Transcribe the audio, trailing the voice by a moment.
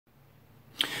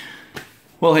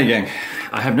Well, hey gang,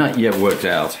 I have not yet worked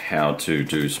out how to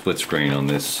do split screen on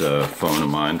this phone of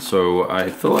mine, so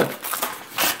I thought,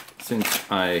 since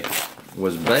I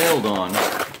was bailed on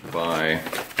by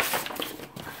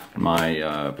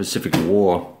my Pacific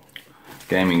War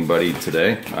gaming buddy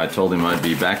today, I told him I'd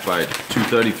be back by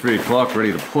 2:30, 3 o'clock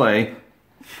ready to play,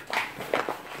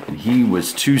 and he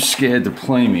was too scared to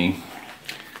play me,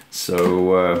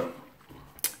 so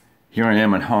here I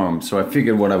am at home. So I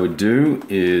figured what I would do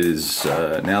is,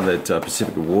 now that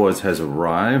Pacific Wars has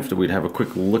arrived, we'd have a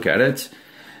quick look at it.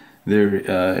 There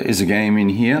is a game in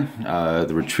here,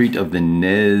 The Retreat of the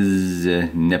Nez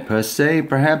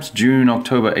perhaps, June,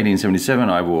 October 1877.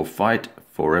 I will fight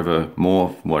forever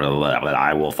more.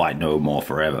 I will fight no more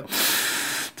forever.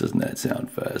 Doesn't that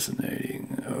sound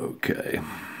fascinating? Okay.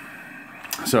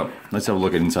 So let's have a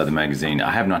look at inside the magazine.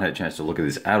 I have not had a chance to look at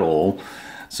this at all.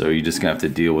 So you're just gonna have to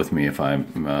deal with me if I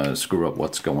screw up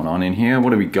what's going on in here.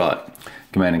 What do we got?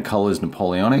 Command and Colors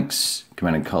Napoleonics,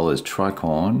 Command and Colors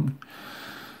Tricorn,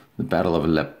 The Battle of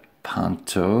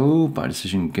Lepanto by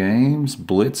Decision Games,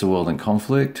 Blitz, A World in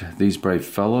Conflict, These Brave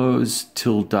Fellows,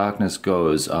 Till Darkness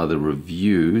Goes are the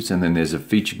reviews, and then there's a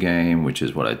feature game, which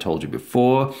is what I told you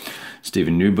before.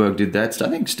 Steven Newberg did that. So I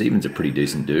think Steven's a pretty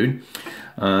decent dude.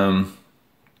 Then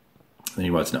he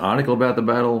writes an article about the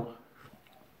battle.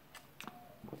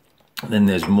 Then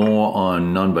there's more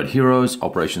on None But Heroes,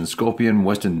 Operation Scorpion,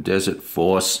 Western Desert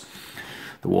Force,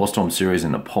 the Warstorm series,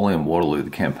 and Napoleon Waterloo, the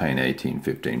campaign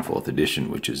 1815 4th edition,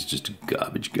 which is just a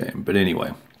garbage game. But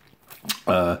anyway.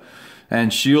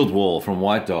 And Shield Wall from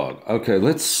White Dog. Okay,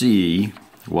 let's see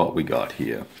what we got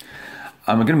here.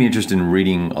 I'm going to be interested in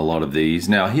reading a lot of these.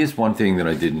 Now, here's one thing that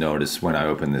I did notice when I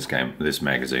opened this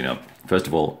magazine up. First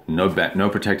of all, no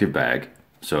protective bag.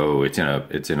 So it's in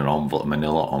an envelope,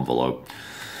 manila envelope.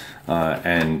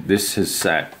 And this has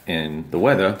sat in the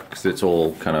weather because it's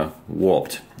all kind of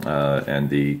warped, and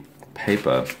the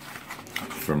paper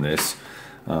from this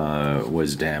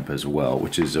was damp as well,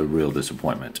 which is a real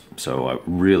disappointment. So I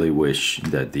really wish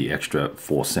that the extra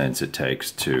 4 cents it takes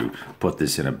to put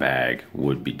this in a bag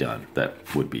would be done. That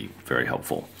would be very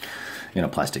helpful in a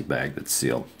plastic bag that's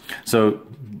sealed. So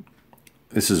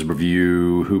this is a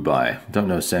review, who by? Don't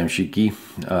know Sam Shiki,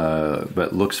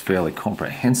 but looks fairly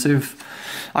comprehensive.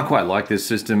 I quite like this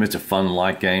system. It's a fun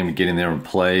light game to get in there and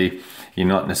play. You're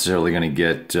not necessarily going to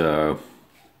get, you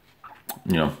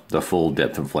know, the full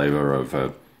depth and flavor of,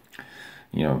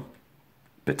 you know,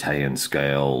 battalion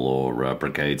scale or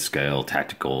brigade scale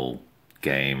tactical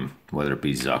game, whether it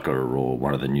be Zucker or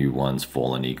one of the new ones,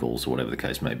 Fallen Eagles, or whatever the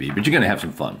case may be. But you're going to have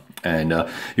some fun, and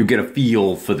you'll get a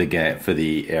feel for the game, for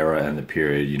the era and the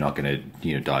period. You're not going to,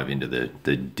 you know, dive into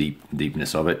the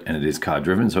deepness of it, and it is card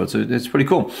driven, so it's pretty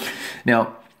cool.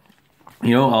 Now,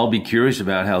 you know, I'll be curious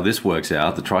about how this works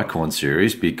out, the Tricorn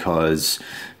series, because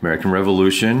American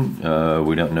Revolution,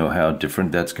 we don't know how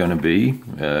different that's going to be.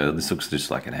 This looks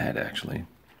just like an ad, actually.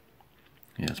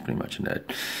 Yeah, it's pretty much an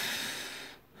ad.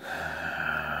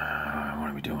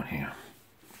 What are we doing here?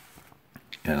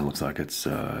 And it looks like it's,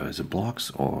 is it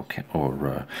blocks or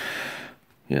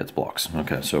yeah, it's blocks.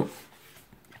 Okay, so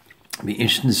it'll be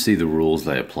interesting to see the rules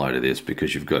they apply to this,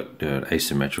 because you've got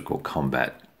asymmetrical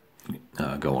combat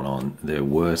going on. There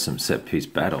were some set-piece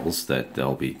battles that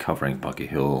they'll be covering: Bunker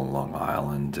Hill, Long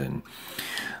Island, and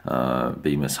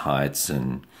Bemis Heights,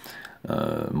 and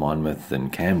Monmouth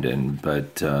and Camden.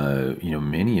 But you know,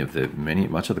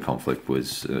 much of the conflict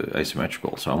was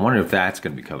asymmetrical. So I'm wondering if that's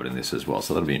going to be covered in this as well.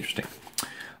 So that'll be interesting.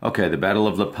 Okay, the Battle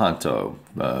of Lepanto.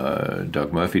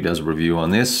 Doug Murphy does a review on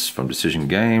this from Decision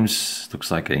Games. Looks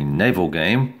like a naval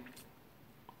game.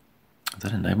 Is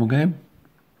that a naval game?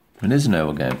 It is a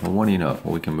naval game. Well, what do you know?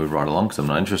 Well, we can move right along because I'm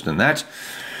not interested in that.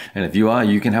 And if you are,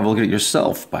 you can have a look at it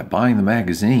yourself by buying the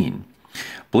magazine.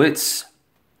 Blitz,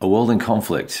 A World in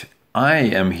Conflict. I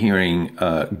am hearing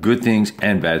good things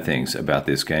and bad things about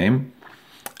this game.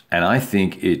 And I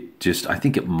think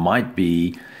it might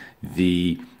be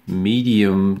the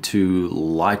medium to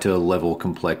lighter level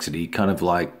complexity, kind of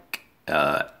like,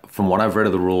 from what I've read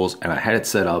of the rules, and I had it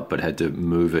set up but had to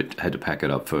move it, had to pack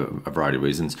it up for a variety of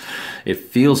reasons. It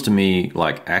feels to me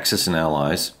like Axis and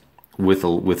Allies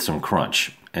with some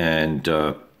crunch and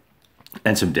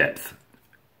some depth.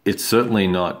 It's certainly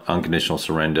not Unconditional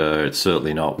Surrender. It's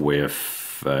certainly not WIF.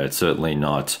 It's certainly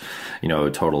not, you know,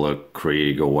 Total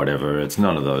Krieg or whatever. It's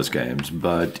none of those games,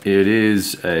 but it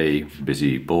is a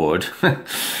busy board.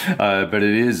 But it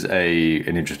is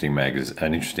an interesting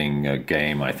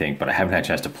game, I think. But I haven't had a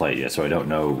chance to play it yet, so I don't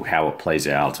know how it plays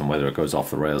out and whether it goes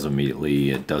off the rails immediately.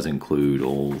 It does include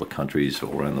all the countries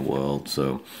all around the world,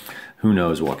 so who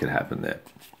knows what could happen there.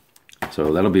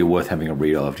 So that'll be worth having a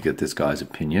read of to get this guy's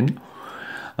opinion.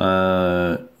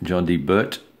 John D.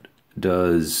 Burt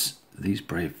does These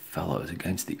Brave Fellows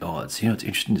Against the Odds. You know, it's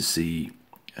interesting to see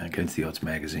Against the Odds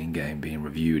magazine game being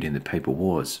reviewed in the Paper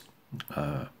Wars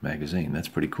magazine. That's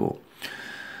pretty cool.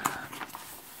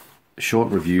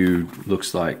 Short review,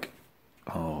 looks like,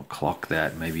 oh, clock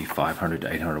that, maybe 500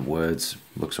 to 800 words.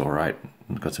 Looks all right.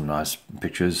 Got some nice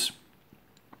pictures.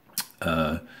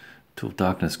 Till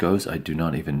Darkness Goes, I do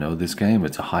not even know this game.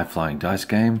 It's a high-flying dice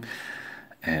game.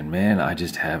 And man, I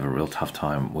just have a real tough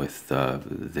time with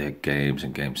their games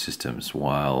and game systems.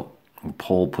 While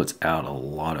Paul puts out a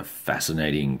lot of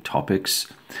fascinating topics,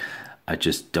 I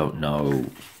just don't know.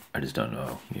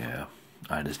 Yeah,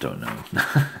 I just don't know.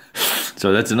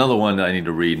 So that's another one that I need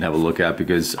to read and have a look at,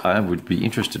 because I would be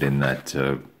interested in that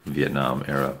Vietnam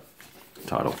era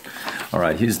title. All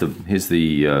right, here's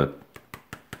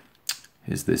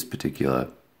this particular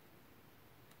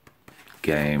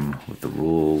game with the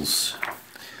rules.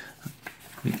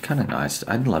 It'd be kind of nice.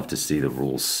 I'd love to see the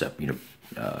rules separated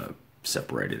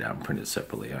out and printed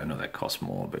separately. I know that costs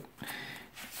more, but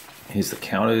here's the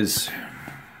counters.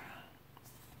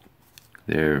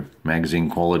 They're magazine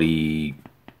quality,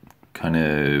 kind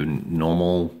of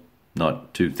normal,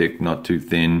 not too thick, not too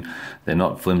thin. They're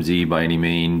not flimsy by any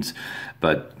means,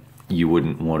 but you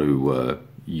wouldn't want to.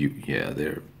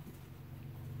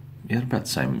 They're about the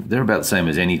same. They're about the same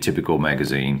as any typical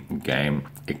magazine game,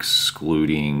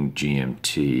 excluding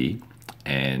GMT.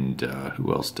 And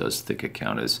who else does thicker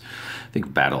counters? I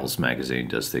think Battles magazine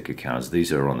does thicker counters.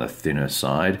 These are on the thinner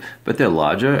side, but they're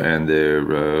larger and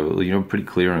they're pretty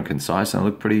clear and concise, and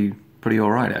look pretty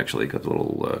all right actually. Got the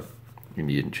little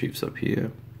Indian chiefs up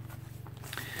here.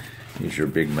 Here's your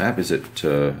big map. Is it?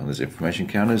 There's information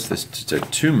counters. It's a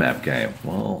 2-map game.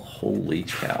 Well, holy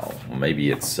cow! Maybe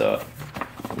it's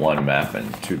 1 map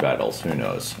and 2 battles. Who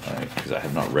knows? Because I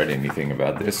have not read anything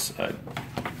about this.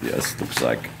 Yes, looks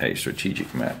like a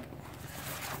strategic map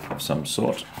of some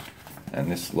sort,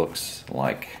 and this looks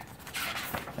like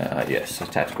yes, a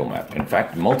tactical map. In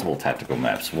fact, multiple tactical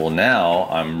maps. Well, now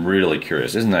I'm really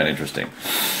curious. Isn't that interesting?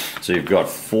 So you've got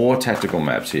 4 tactical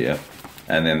maps here,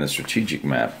 and then the strategic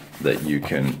map that you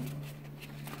can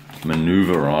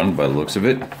maneuver on by the looks of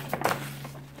it.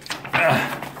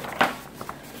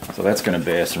 So that's going to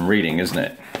bear some reading, isn't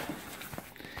it?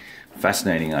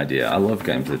 Fascinating idea. I love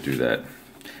games that do that.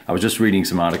 I was just reading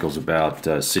some articles about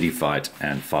City Fight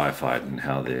and Firefight and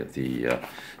how the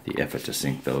effort to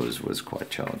sync those was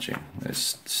quite challenging.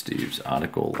 There's Steve's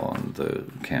article on the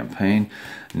campaign.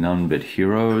 None But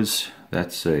Heroes.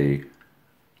 That's a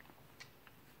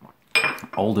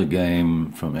older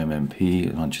game from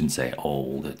MMP. I shouldn't say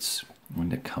old. It's when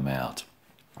did it come out?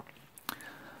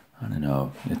 I don't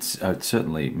know. It's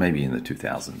certainly maybe in the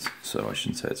 2000s, so I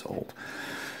shouldn't say it's old.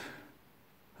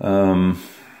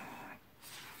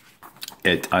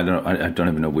 I don't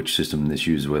even know which system this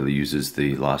uses. Whether it uses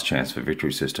the Last Chance for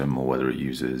Victory system or whether it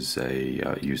uses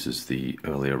the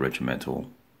earlier regimental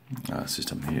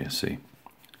system here. See,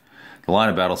 the line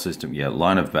of battle system. Yeah,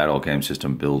 line of battle game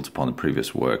system builds upon the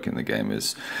previous work in the game.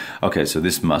 Is okay. So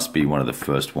this must be one of the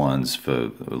first ones. For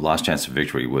Last Chance for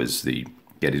Victory was the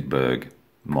Gettysburg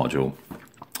module,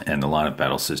 and the line of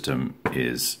battle system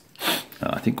is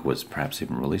I think was perhaps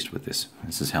even released with this.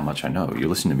 This is how much I know. You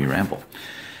listen to me ramble.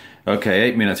 Okay,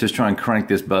 8 minutes. Just try and crank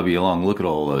this bubby along. Look at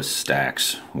all those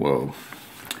stacks. Whoa.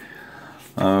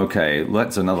 Okay,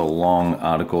 that's another long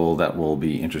article that will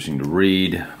be interesting to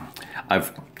read. I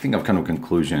think I've come to a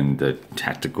conclusion that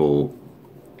tactical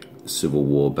Civil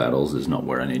War battles is not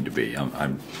where I need to be.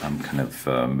 I'm kind of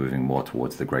moving more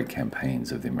towards the great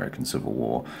campaigns of the American Civil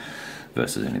War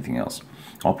versus anything else.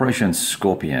 Operation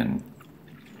Scorpion.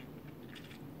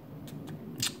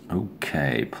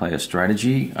 Okay, player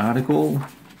strategy article.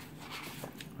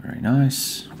 Very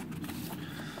nice.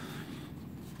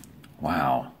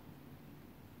 Wow.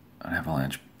 An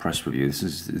Avalanche press review.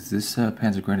 Is this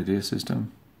Panzer Grenadier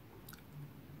system?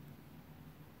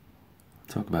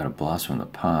 Talk about a blast from the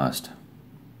past.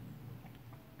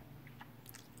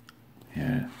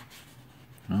 Yeah.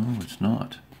 No, it's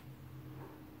not.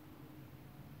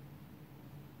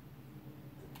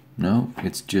 No,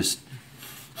 it's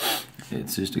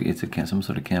some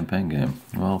sort of campaign game.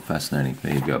 Well, fascinating.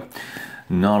 There you go.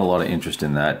 Not a lot of interest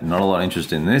in that. Not a lot of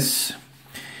interest in this.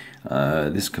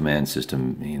 This command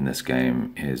system in this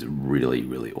game is really,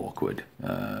 really awkward.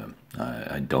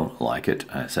 I don't like it.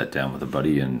 I sat down with a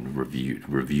buddy and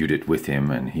reviewed it with him,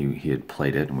 and he had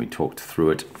played it, and we talked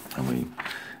through it, and we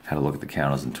had a look at the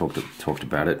counters and talked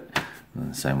about it.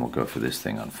 And the same will go for this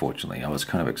thing. Unfortunately, I was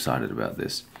kind of excited about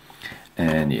this,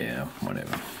 and yeah,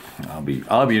 whatever. I'll be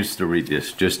interested to read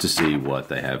this just to see what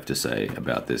they have to say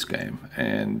about this game,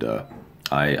 and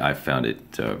I found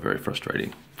it very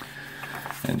frustrating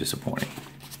and disappointing.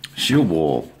 Shield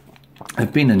Wall. There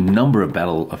have been a number of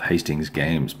Battle of Hastings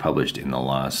games published in the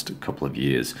last couple of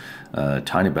years.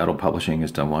 Tiny Battle Publishing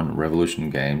has done one, Revolution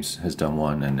Games has done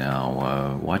one, and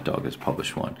now White Dog has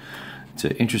published one. It's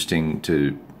interesting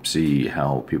to see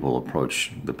how people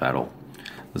approach the battle.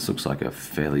 This looks like a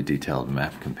fairly detailed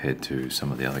map compared to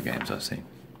some of the other games I've seen.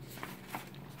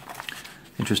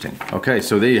 Interesting. Okay,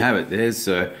 so there you have it. There's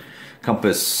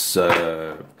Compass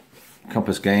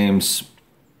Games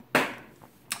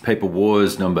Paper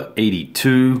Wars number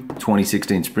 82,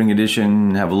 2016 Spring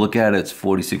Edition. Have a look at it. It's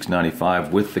 $46.95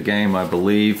 with the game, I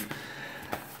believe.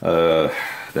 That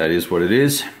is what it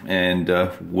is. And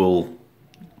we'll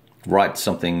write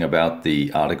something about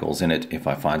the articles in it if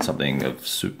I find something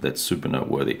that's super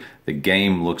noteworthy. The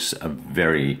game looks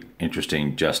very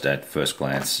interesting just at first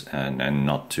glance, and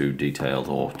not too detailed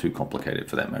or too complicated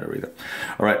for that matter either.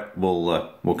 All right,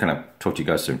 we'll kind of talk to you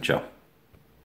guys soon. Ciao.